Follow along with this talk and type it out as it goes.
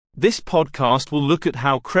This podcast will look at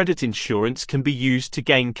how credit insurance can be used to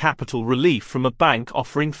gain capital relief from a bank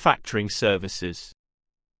offering factoring services.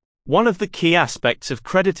 One of the key aspects of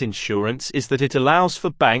credit insurance is that it allows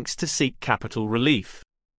for banks to seek capital relief.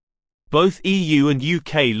 Both EU and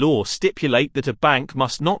UK law stipulate that a bank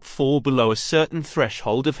must not fall below a certain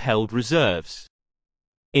threshold of held reserves.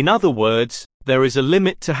 In other words, there is a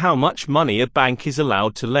limit to how much money a bank is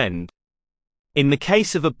allowed to lend. In the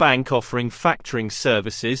case of a bank offering factoring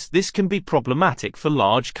services, this can be problematic for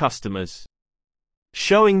large customers.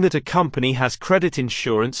 Showing that a company has credit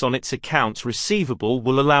insurance on its accounts receivable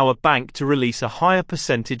will allow a bank to release a higher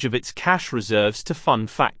percentage of its cash reserves to fund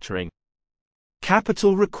factoring.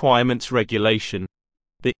 Capital Requirements Regulation.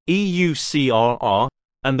 The EU CRR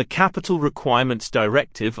and the Capital Requirements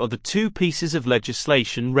Directive are the two pieces of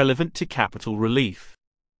legislation relevant to capital relief.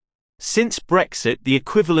 Since Brexit, the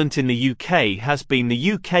equivalent in the UK has been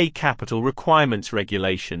the UK Capital Requirements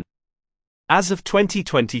Regulation. As of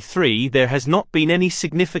 2023, there has not been any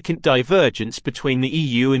significant divergence between the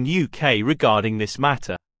EU and UK regarding this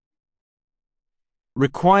matter.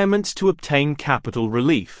 Requirements to obtain capital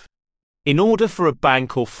relief. In order for a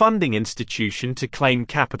bank or funding institution to claim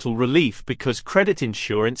capital relief because credit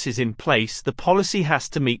insurance is in place, the policy has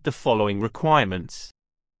to meet the following requirements.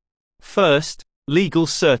 First, legal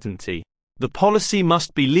certainty. The policy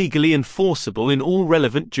must be legally enforceable in all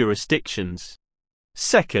relevant jurisdictions.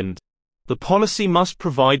 Second, the policy must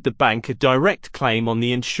provide the bank a direct claim on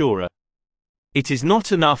the insurer. It is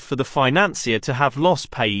not enough for the financier to have loss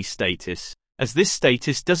payee status, as this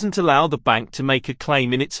status doesn't allow the bank to make a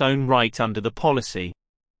claim in its own right under the policy.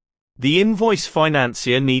 The invoice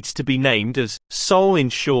financier needs to be named as sole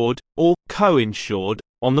insured or co-insured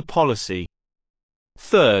on the policy.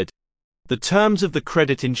 Third, the terms of the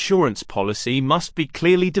credit insurance policy must be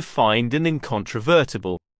clearly defined and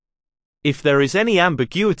incontrovertible. If there is any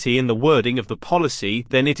ambiguity in the wording of the policy,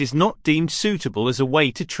 then it is not deemed suitable as a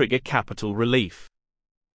way to trigger capital relief.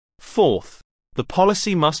 Fourth, the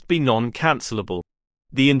policy must be non-cancelable.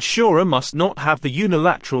 The insurer must not have the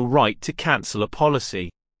unilateral right to cancel a policy.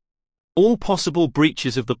 All possible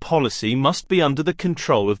breaches of the policy must be under the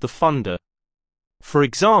control of the funder. For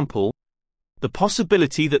example, the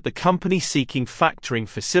possibility that the company seeking factoring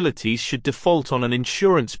facilities should default on an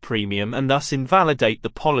insurance premium and thus invalidate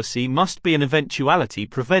the policy must be an eventuality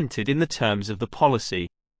prevented in the terms of the policy.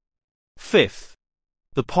 Fifth,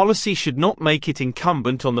 the policy should not make it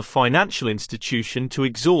incumbent on the financial institution to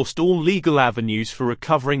exhaust all legal avenues for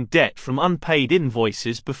recovering debt from unpaid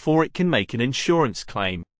invoices before it can make an insurance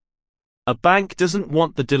claim. A bank doesn't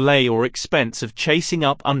want the delay or expense of chasing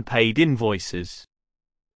up unpaid invoices.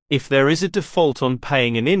 If there is a default on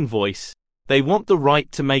paying an invoice, they want the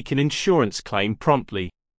right to make an insurance claim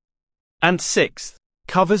promptly. And sixth,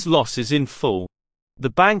 covers losses in full. The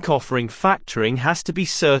bank offering factoring has to be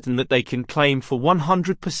certain that they can claim for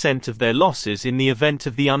 100% of their losses in the event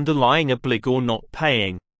of the underlying obligor not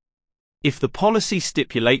paying. If the policy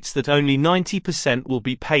stipulates that only 90% will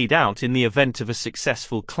be paid out in the event of a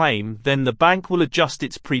successful claim, then the bank will adjust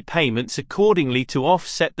its prepayments accordingly to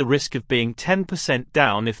offset the risk of being 10%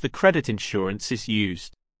 down if the credit insurance is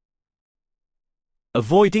used.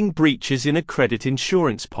 Avoiding breaches in a credit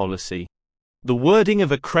insurance policy. The wording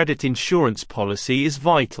of a credit insurance policy is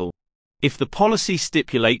vital. If the policy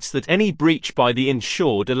stipulates that any breach by the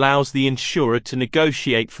insured allows the insurer to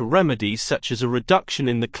negotiate for remedies such as a reduction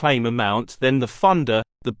in the claim amount, then the funder,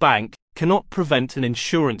 the bank, cannot prevent an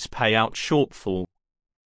insurance payout shortfall.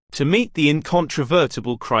 To meet the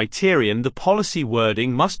incontrovertible criterion, the policy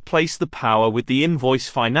wording must place the power with the invoice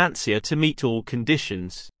financier to meet all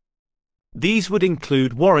conditions. These would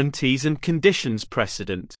include warranties and conditions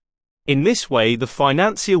precedent. In this way, the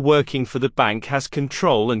financier working for the bank has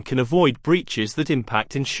control and can avoid breaches that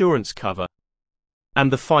impact insurance cover.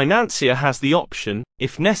 And the financier has the option,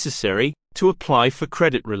 if necessary, to apply for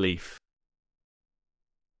credit relief.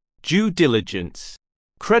 Due diligence.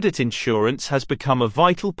 Credit insurance has become a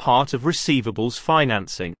vital part of receivables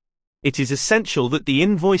financing. It is essential that the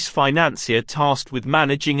invoice financier tasked with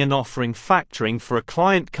managing and offering factoring for a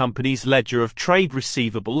client company's ledger of trade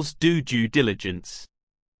receivables do due diligence.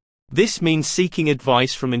 This means seeking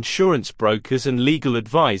advice from insurance brokers and legal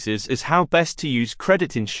advisors as how best to use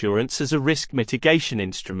credit insurance as a risk mitigation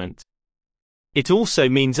instrument. It also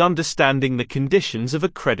means understanding the conditions of a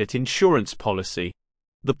credit insurance policy.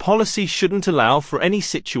 The policy shouldn't allow for any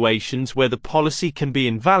situations where the policy can be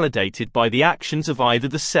invalidated by the actions of either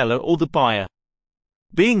the seller or the buyer.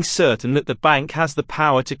 Being certain that the bank has the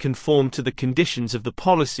power to conform to the conditions of the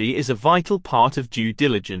policy is a vital part of due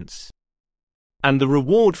diligence. And the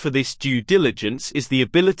reward for this due diligence is the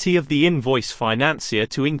ability of the invoice financier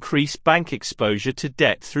to increase bank exposure to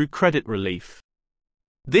debt through credit relief.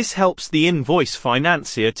 This helps the invoice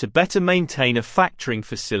financier to better maintain a factoring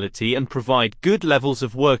facility and provide good levels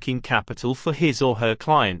of working capital for his or her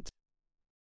client.